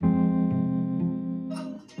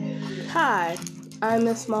Hi, I'm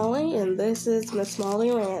Miss Molly, and this is Miss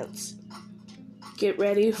Molly Rants. Get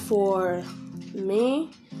ready for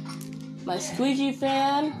me, my squeegee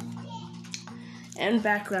fan, and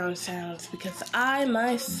background sounds, because I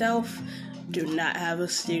myself do not have a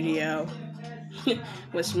studio,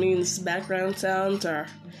 which means background sounds are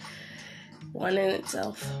one in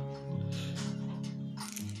itself.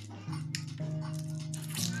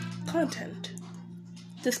 Content.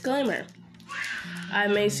 Disclaimer. I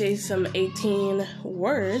may say some 18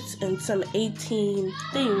 words and some 18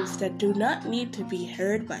 things that do not need to be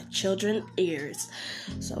heard by children's ears.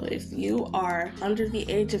 So if you are under the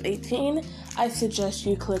age of 18, I suggest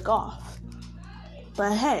you click off.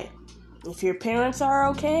 But hey, if your parents are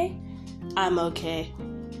okay, I'm okay.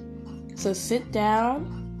 So sit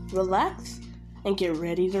down, relax, and get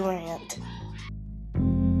ready to rant.